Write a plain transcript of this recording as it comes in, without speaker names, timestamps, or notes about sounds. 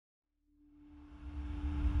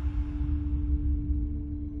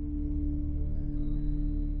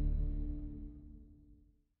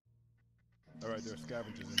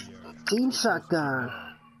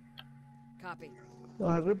Pinchaca. Copy.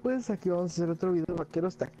 Arre, pues aquí vamos a hacer otro video de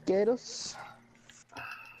vaqueros taqueros.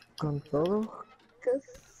 Con todo.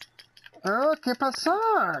 Oh, ¿qué pasó?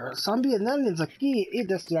 Zombie and aliens aquí y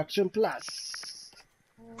Destruction Plus.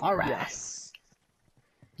 Alright. Yes.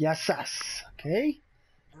 Yasas. Ok. Voy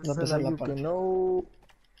a empezar la parte. No.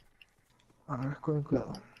 A ver, con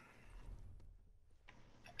cuidado.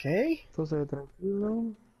 Ok. Todo se ve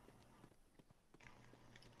tranquilo.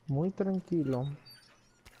 Muy tranquilo.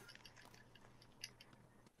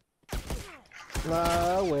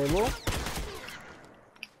 Ah, huevo.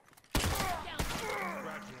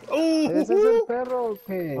 ¿Ese es el perro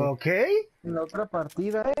que Ok. en la otra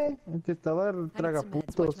partida, el que estaba el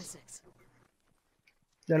tragaputos?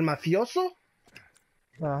 ¿Del mafioso?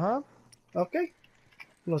 Ajá. Ok.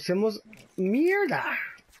 Lo hacemos mierda.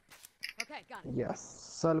 Ya,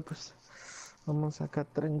 sale pues. Vamos acá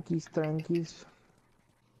tranquis.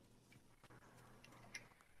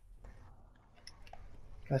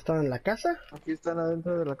 ¿Están en la casa? Aquí están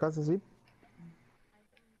adentro de la casa, sí.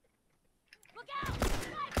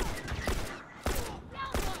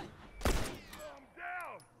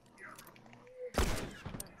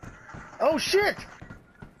 Oh shit!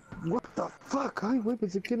 What the fuck? Ay, güey,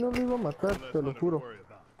 pensé que no lo iba a matar, te lo juro.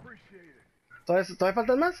 ¿Todavía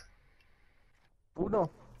faltan más?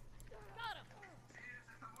 Uno.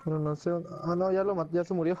 Pero no sé. Ah, no, ya lo maté, ya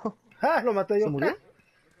se murió. ¡Ah! Lo maté yo. ¿Se murió?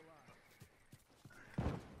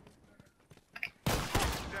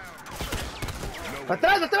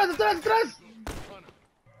 ¡Atrás!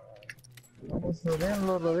 Vamos,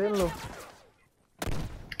 rodeenlo.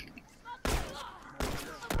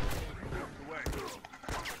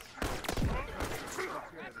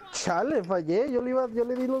 Chale, fallé, yo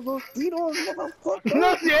le di los dos tiros.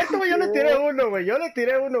 No es cierto, güey, yo le tiré uno, güey. Digo, le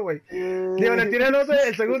tiré dos,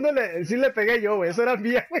 el segundo sí le pegué yo, güey. Eso era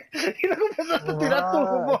mía, güey. Y luego empezaste a tirar tu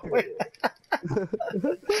humo, güey.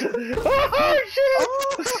 ¡Oh, shit!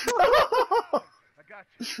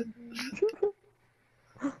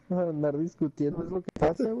 Andar discutiendo es lo que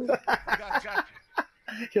pasa, güey.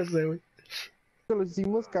 Ya sé, güey. Lo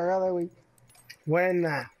hicimos cagada, güey.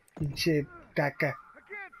 Buena, pinche caca.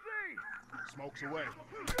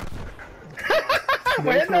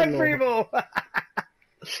 Buena, primo.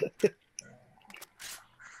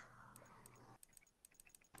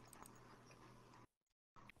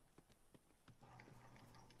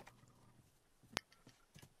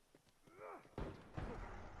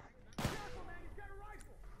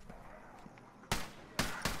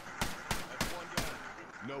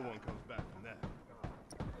 No one comes back from that.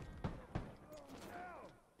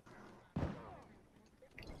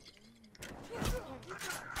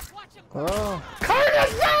 Oh. ¡Carne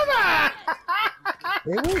asada!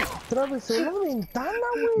 Güey, atravesó la ventana,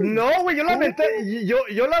 güey. No, güey, yo la aventé,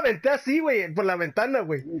 yo la aventé así, güey, por la ventana,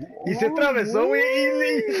 güey. Y se atravesó, güey,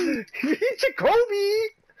 y pinche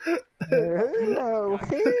Kobe.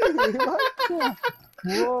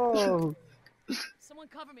 Wow.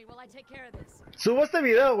 Subo este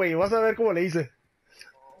video, güey, y vas a ver cómo le hice.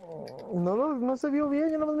 No se vio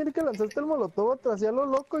bien, yo nomás miré que lanzaste el molotov atrás, ya lo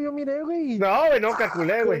loco, yo miré, güey. No, güey, no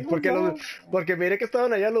calculé, güey, porque miré que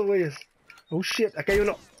estaban allá los güeyes. Oh, shit, acá hay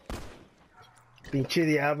uno. Pinche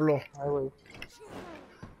diablo. Ay, güey.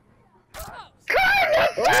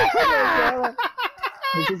 ¡Carne!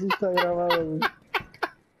 Eso sí está grabado, güey.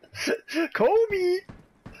 Kobe.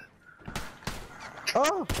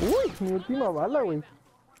 Ah, uy, mi última bala, güey.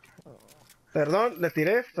 Perdón, le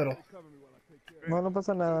tiré, pero... No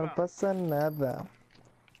pasa nada,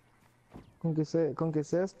 Con que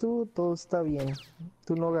seas tú, todo está bien.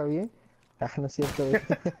 ¿Tú no, Gaby? Ah, no es cierto, güey.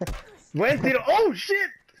 Buen tiro. Oh, shit.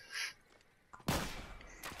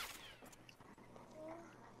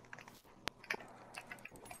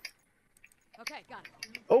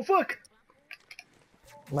 Oh, fuck.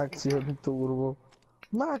 Max Turbo.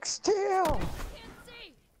 Max Steel.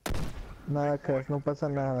 Nada, Cash, no pasa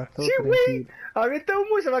nada. Todo Sí, güey. tranquilo. Avienta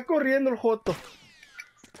humo y se va corriendo el joto.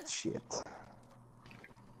 Shit.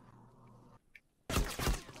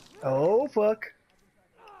 Oh, fuck.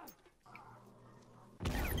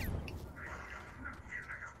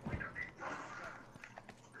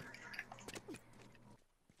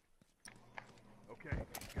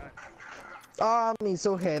 Ah, me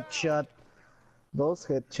hizo headshot. 2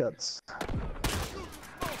 headshots.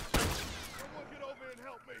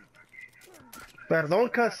 Perdón,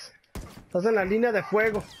 Cas. Estás en la línea de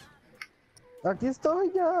fuego. Aquí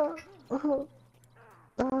estoy ya. ¿Qué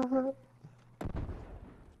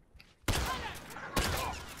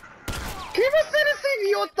va a hacer ese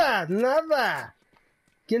idiota? Nada.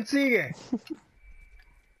 ¿Quién sigue?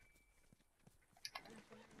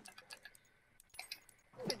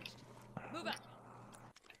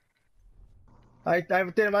 Ahí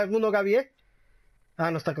tiene más uno, Gaby, ¿eh? Ah,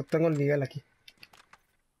 no está, tengo el Miguel aquí.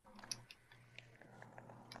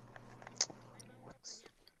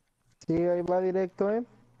 Sí, ahí va directo,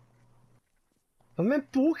 ¡No me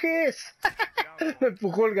empujes! Me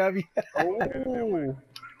empujó el Gaby. Oh.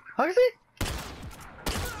 ¿Ah, sí?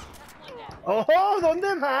 ¡Oh!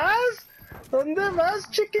 ¿Dónde vas? ¿Dónde vas,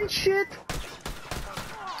 chicken shit?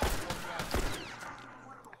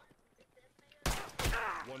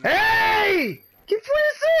 ¡Ey! ¿Quién fue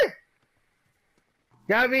ese?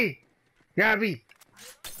 Gaby.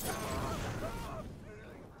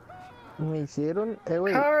 Me hicieron,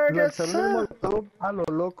 güey, Carne lanzaron el Asada. molotov a lo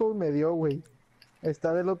loco y me dio, güey.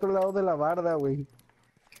 Está del otro lado de la barda, güey.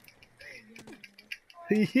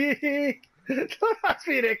 Son las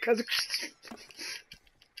firecas.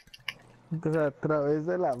 O sea, a través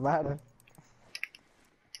de la barda.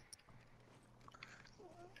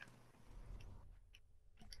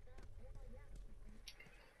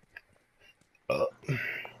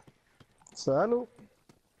 Salud.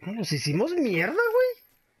 Nos hicimos mierda, güey.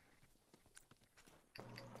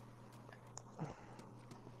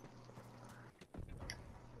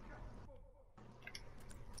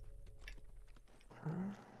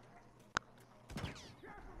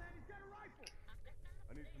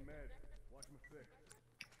 I need some meds. Watch my six.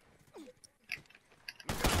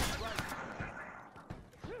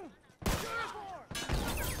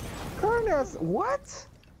 Carnes, what?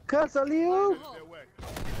 ¿Qué salió? Stay away.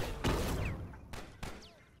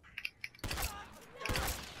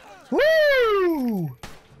 ¡Woo!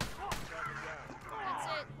 That's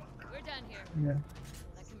it. We're done here. Yeah.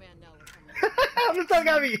 Let command know we're coming. ¿Dónde está el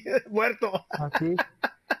Gaby? Muerto. Aquí.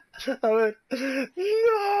 A ver.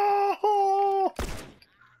 ¡No!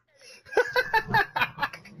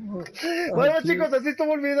 Bueno, Aquí. chicos, así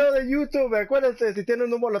estuvo el video de YouTube. Acuérdense, si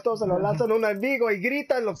tienen un molotov, se lo lanzan a un amigo y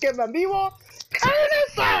gritan, lo queman vivo. ¡Carne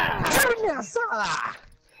Asada! ¡Carne asada!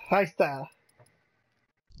 Ahí está.